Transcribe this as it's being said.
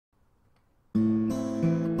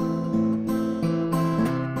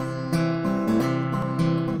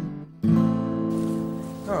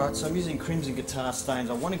Alright, so I'm using Crimson Guitar Stains.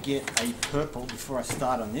 I want to get a purple before I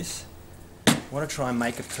start on this. I want to try and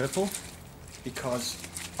make a purple because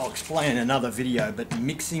I'll explain in another video, but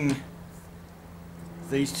mixing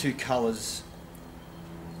these two colours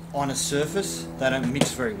on a surface, they don't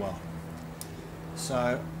mix very well.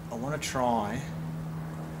 So I want to try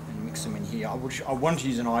and mix them in here. I wanted to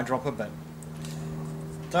use an eyedropper, but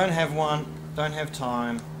don't have one, don't have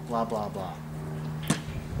time, blah blah blah.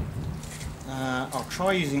 I'll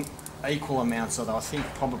try using equal amounts, although I think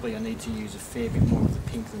probably I need to use a fair bit more of the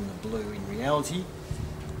pink than the blue in reality.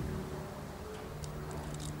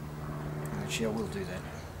 Actually, I will do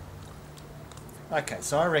that. Okay,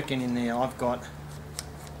 so I reckon in there I've got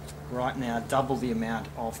right now double the amount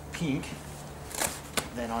of pink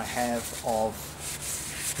than I have of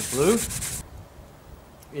the blue.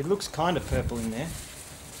 It looks kind of purple in there.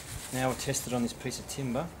 Now we'll test it on this piece of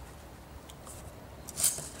timber.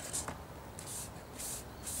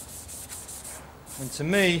 And to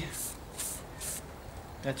me,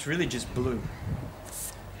 that's really just blue.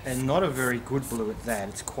 And not a very good blue at that.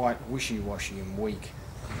 It's quite wishy-washy and weak.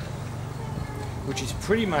 Which is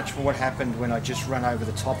pretty much what happened when I just ran over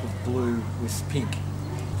the top of blue with pink.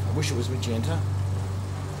 I wish it was magenta.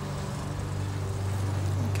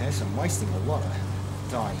 Okay, so I'm wasting a lot of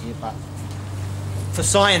dye here, but for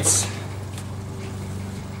science.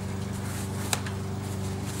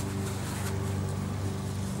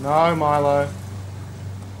 No, Milo.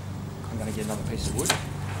 I'm going to get another piece of wood.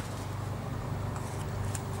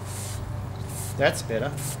 That's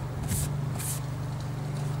better.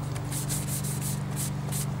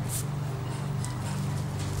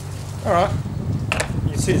 Alright, you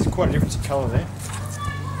can see there's quite a difference in colour there.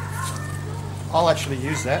 I'll actually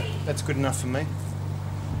use that. That's good enough for me.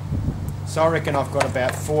 So I reckon I've got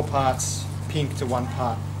about 4 parts pink to 1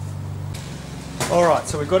 part. Alright,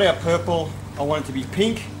 so we've got our purple. I want it to be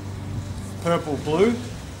pink, purple, blue.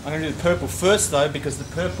 I'm going to do the purple first though, because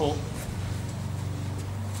the purple,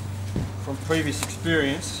 from previous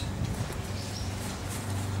experience,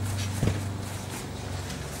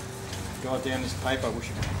 God damn this paper, I wish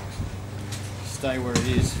it would stay where it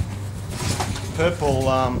is. Purple,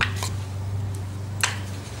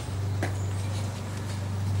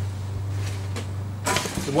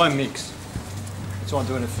 it won't mix. That's why I'm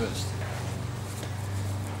doing it first.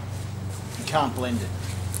 You can't blend it.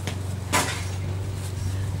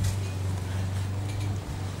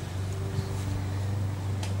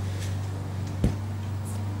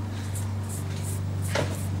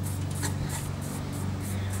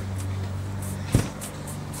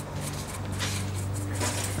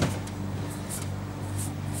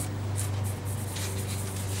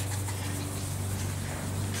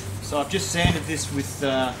 So I've just sanded this with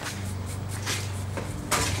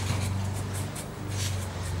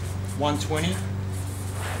 120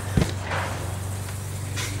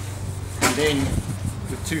 and then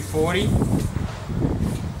with 240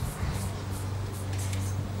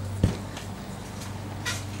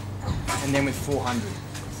 and then with 400.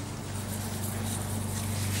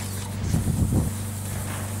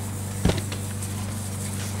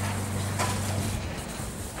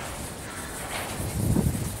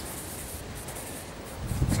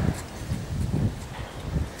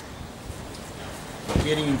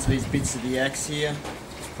 Getting into these bits of the axe here,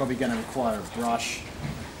 it's probably going to require a brush.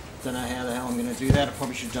 Don't know how the hell I'm going to do that. I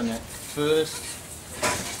probably should have done that first,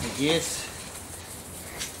 I guess.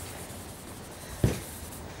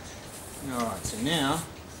 Alright, so now I'm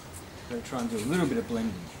going to try and do a little bit of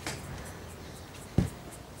blending.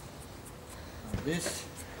 Like this.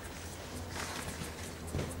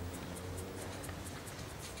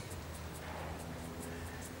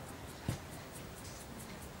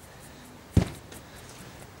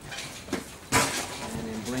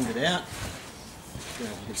 Blend it out. I don't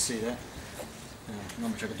know if you can see that.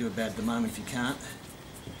 Not much I can do about it at the moment if you can't.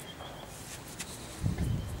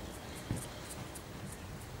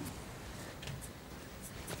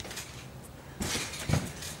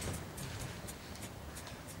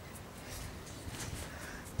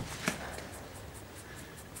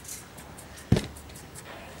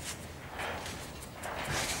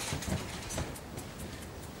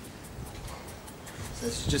 So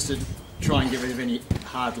this is just to try and get rid of any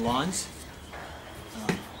hard lines.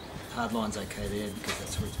 Hard line's okay there because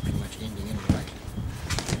that's where it's pretty much ending anyway.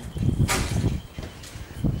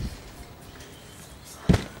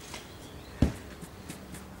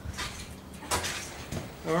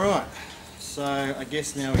 Alright, so I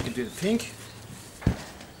guess now we can do the pink.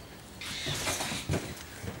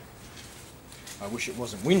 I wish it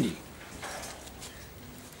wasn't windy.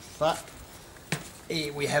 But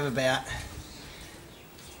here we have about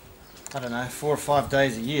I don't know, 4 or 5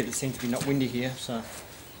 days a year that seem to be not windy here, so.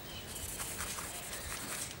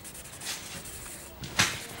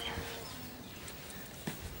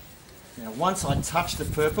 Now once I touch the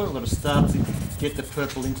purple, it'll start to get the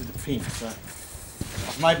purple into the pink. So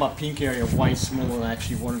I've made my pink area way smaller than I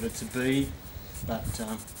actually wanted it to be, but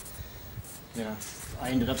you know, I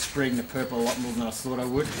ended up spreading the purple a lot more than I thought I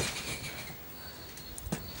would.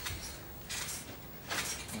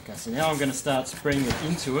 Okay, so now I'm going to start spreading it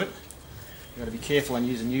into it. You've got to be careful on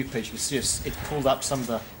using U-piece. You can see it pulled up some of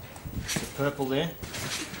the purple there.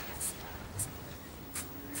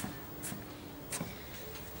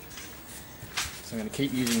 So I'm going to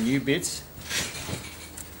keep using U-bits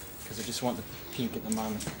because I just want the pink at the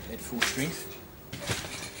moment at full strength.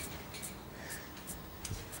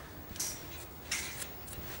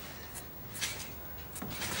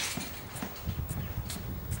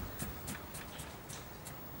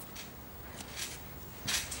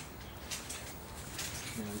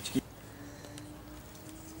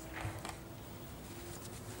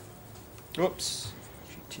 Oops,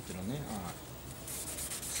 tip it on there. Alright.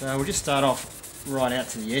 So we'll just start off right out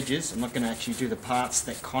to the edges. I'm not going to actually do the parts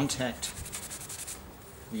that contact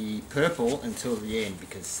the purple until the end,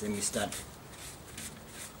 because then we start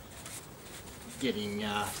getting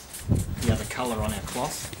the other colour on our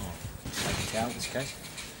cloth, or paper towel in this case.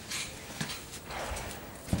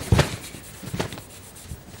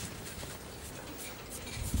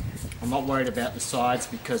 I'm not worried about the sides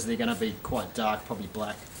because they're going to be quite dark, probably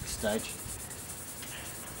black at this stage.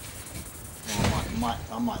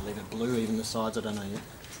 I might leave it blue, even the sides, I don't know yet.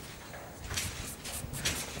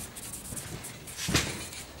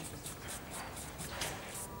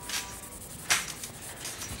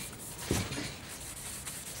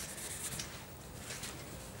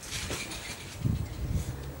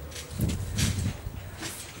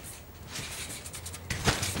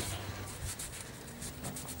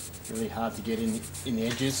 Really hard to get in the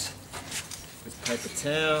edges with paper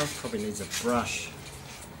towel, probably needs a brush.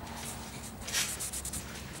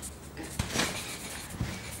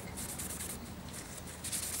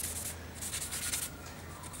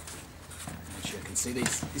 See,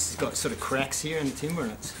 this has got sort of cracks here in the timber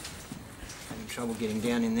and it's having trouble getting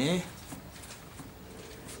down in there.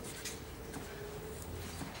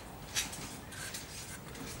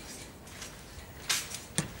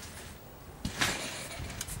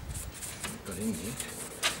 Got in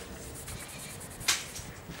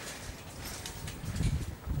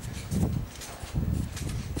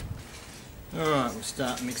there. Alright, we'll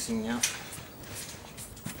start mixing now.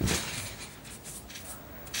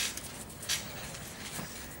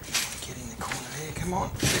 Come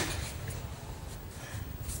on.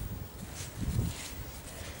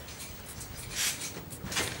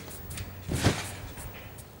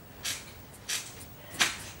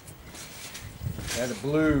 Okay, the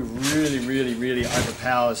blue really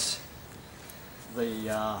overpowers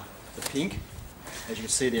the pink. As you can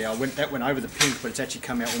see there, that went over the pink, but it's actually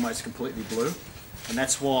come out almost completely blue. And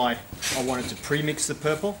that's why I wanted to pre-mix the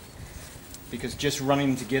purple, because just running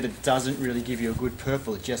them together doesn't really give you a good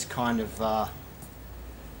purple. It just kind of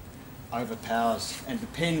overpowers, and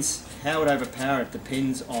depends how it overpowers. It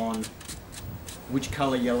depends on which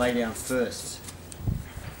colour you lay down first.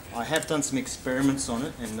 I have done some experiments on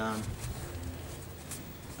it, and I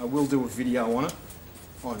will do a video on it,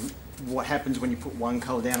 on what happens when you put one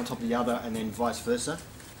colour down on top of the other and then vice versa,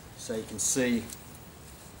 so you can see,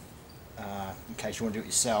 in case you want to do it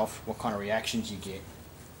yourself, what kind of reactions you get.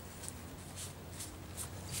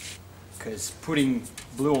 Because putting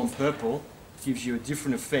blue on purple gives you a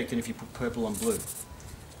different effect than if you put purple on blue.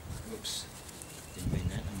 Oops, didn't mean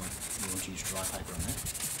that. I might want to use dry paper on that.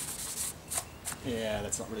 Yeah,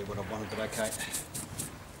 that's not really what I wanted, but okay.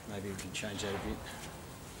 Maybe we can change that a bit.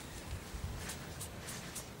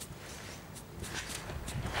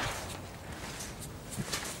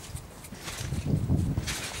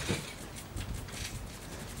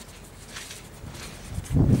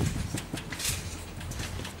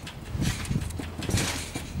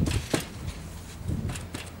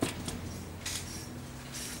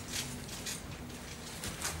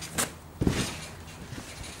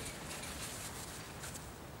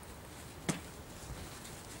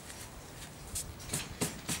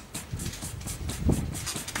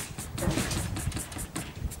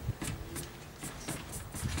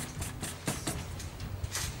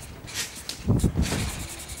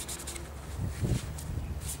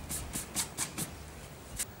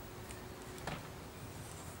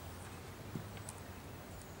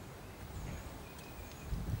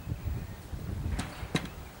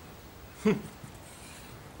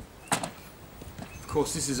 Of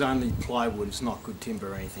course, this is only plywood, it's not good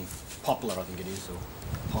timber or anything. poplar, I think it is, or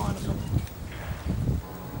pine or something.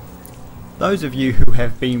 Those of you who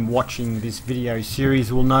have been watching this video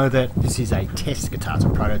series will know that this is a test guitar, it's a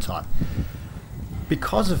prototype.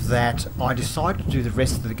 Because of that, I decided to do the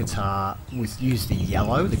rest of the guitar use the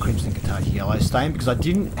yellow, the Crimson Guitar yellow stain, because I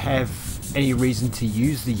didn't have any reason to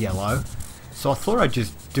use the yellow. So I thought I'd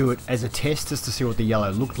just do it as a test, just to see what the yellow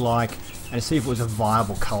looked like, and see if it was a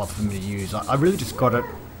viable colour for me to use. I really just got it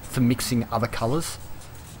for mixing other colours,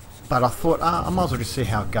 but I thought I might as well just see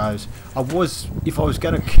how it goes. If I was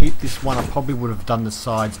going to keep this one, I probably would have done the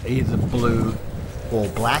sides either blue or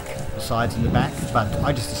black, the sides and the back, but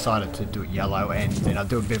I just decided to do it yellow, and then I'll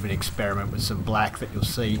do a bit of an experiment with some black that you'll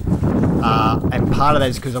see. And part of that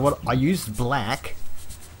is because I used black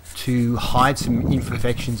to hide some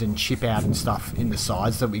imperfections and chip out and stuff in the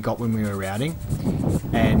sides that we got when we were routing.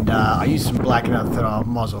 And I used some black, and I thought I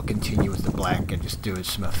might as well continue with the black and just do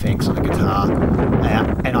some effects on the guitar.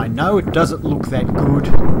 And I know it doesn't look that good,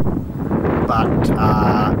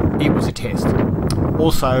 but it was a test.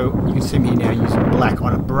 Also, you can see me now using black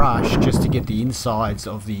on a brush just to get the insides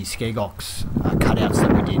of the Skeggs cutouts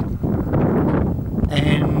that we did.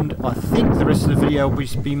 And I think the rest of the video will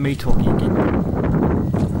just be me talking again.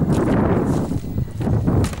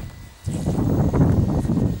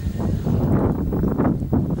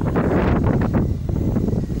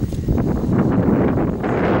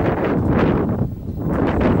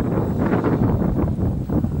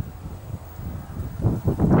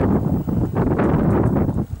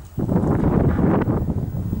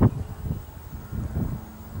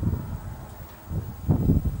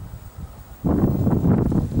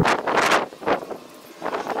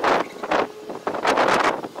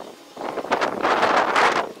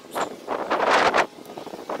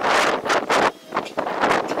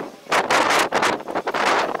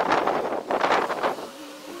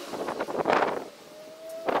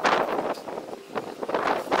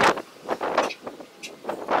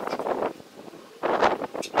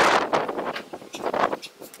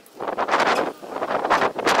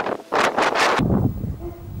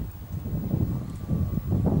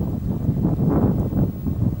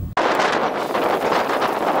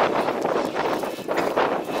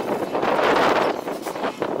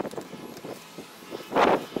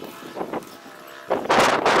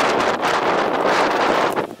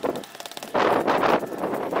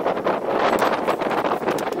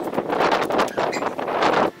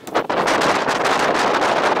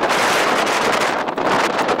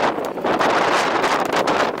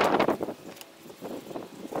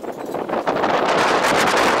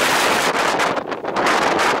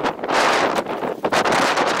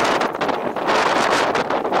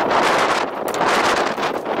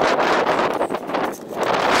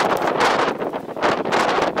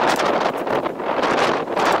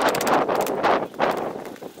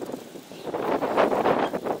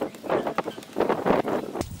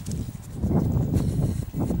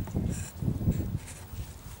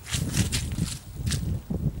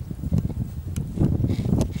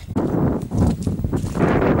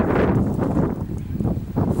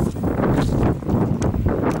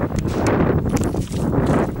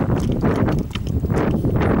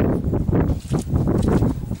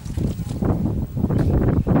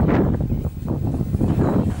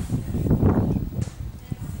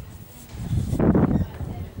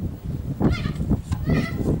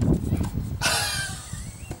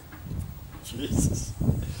 Jesus.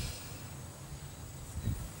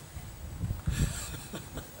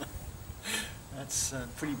 That's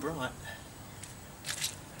pretty bright.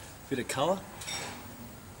 Bit of colour.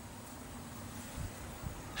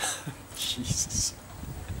 Jesus.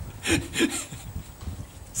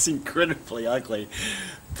 It's incredibly ugly,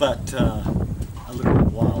 but a little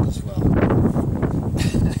bit wild as well.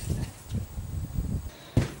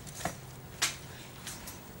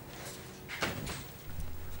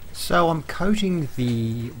 So I'm coating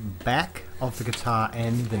the back of the guitar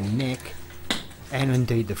and the neck, and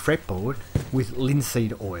indeed the fretboard, with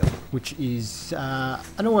linseed oil, which is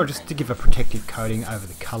an oil just to give a protective coating over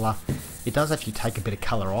the colour. It does actually take a bit of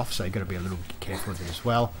colour off, so you've got to be a little careful with it as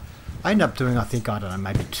well. I end up doing, I don't know,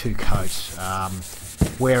 maybe 2 coats,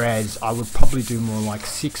 whereas I would probably do more like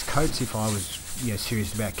 6 coats if I was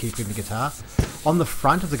serious about keeping the guitar. On the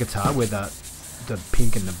front of the guitar, where the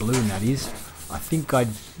pink and the blue and that is, I think I'd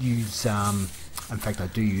use, in fact I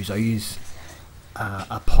use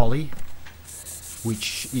a poly,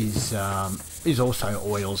 which is also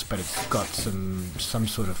oils, but it's got some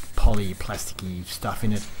sort of poly plasticky stuff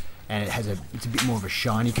in it, and it's a bit more of a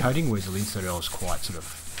shiny coating, whereas the linseed oil is quite sort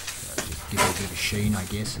of just gives it a bit of a sheen, I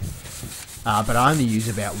guess. but I only use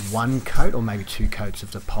about 1 coat or maybe 2 coats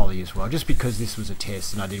of the poly as well, just because this was a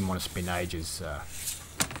test and I didn't want to spend ages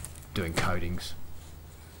doing coatings.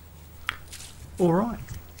 Alright.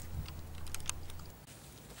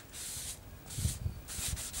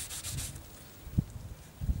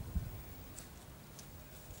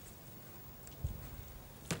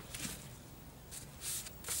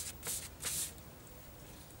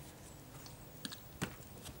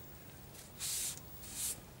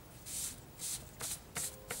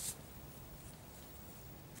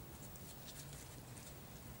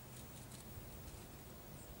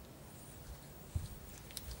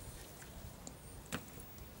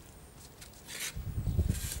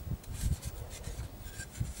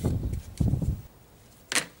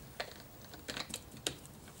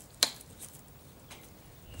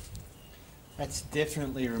 That's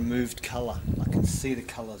definitely removed colour. I can see the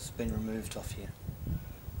colour's been removed off here.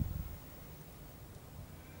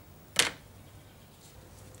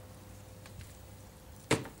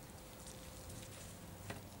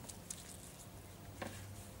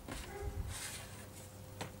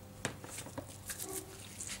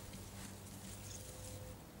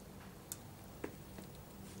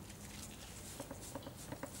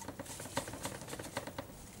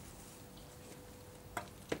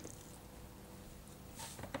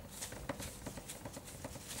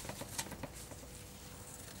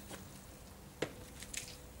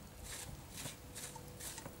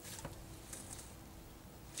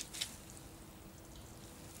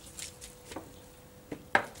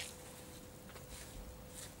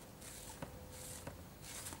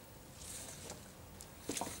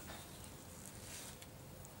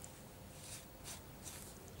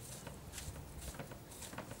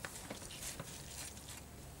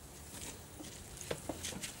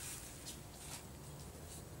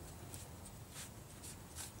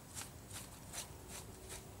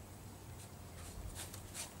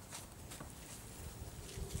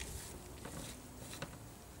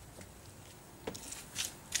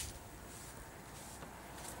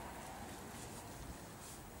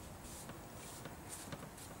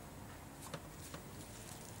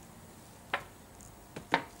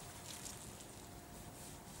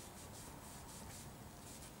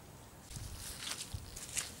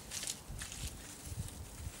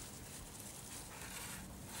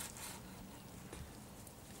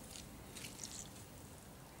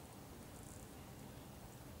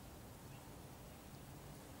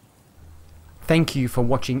 Thank you for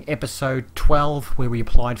watching episode 12, where we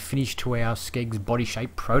applied finish to our Skeggs body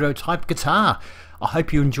shape prototype guitar. I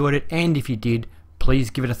hope you enjoyed it, and if you did,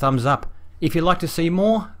 please give it a thumbs up. If you'd like to see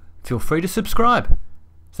more, feel free to subscribe.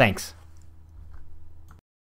 Thanks.